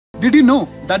Did you know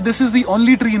that this is the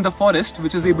only tree in the forest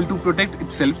which is able to protect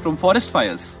itself from forest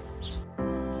fires?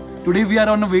 Today we are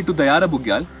on our way to Dayara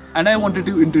Bugyal, and I wanted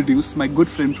to introduce my good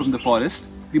friend from the forest,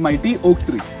 the mighty oak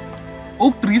tree.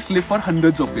 Oak trees live for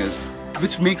hundreds of years,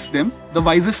 which makes them the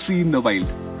wisest tree in the wild.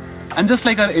 And just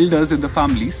like our elders in the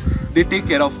families, they take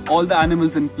care of all the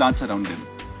animals and plants around them.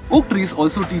 Oak trees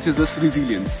also teaches us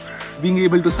resilience, being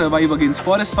able to survive against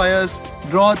forest fires,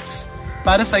 droughts,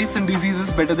 parasites and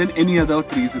diseases better than any other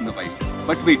trees in the wild.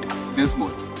 But wait, there's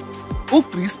more.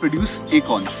 Oak trees produce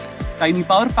acorns, tiny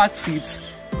power-packed seeds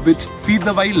which feed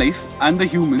the wildlife and the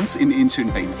humans in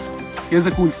ancient times. Here's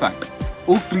a cool fact.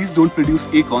 Oak trees don't produce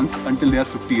acorns until they are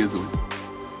 50 years old.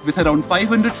 With around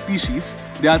 500 species,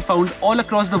 they are found all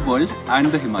across the world and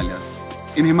the Himalayas.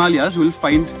 In Himalayas, you will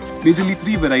find majorly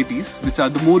 3 varieties, which are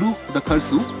the Moru, the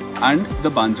Kharsu and the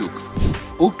Banjuk.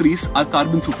 Oak trees are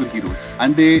carbon superheroes,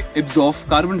 and they absorb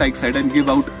carbon dioxide and give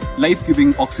out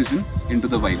life-giving oxygen into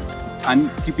the wild and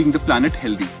keeping the planet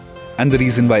healthy. And the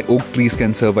reason why oak trees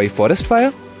can survive forest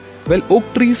fire? Well, oak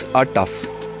trees are tough.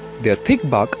 Their thick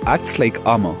bark acts like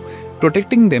armor,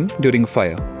 protecting them during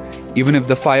fire. Even if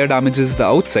the fire damages the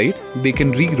outside, they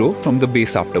can regrow from the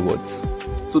base afterwards.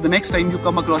 So the next time you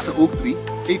come across an oak tree,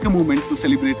 take a moment to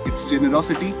celebrate its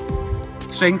generosity,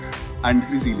 strength and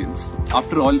resilience.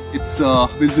 After all, it's a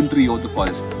wisdom tree of the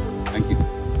forest. Thank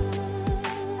you.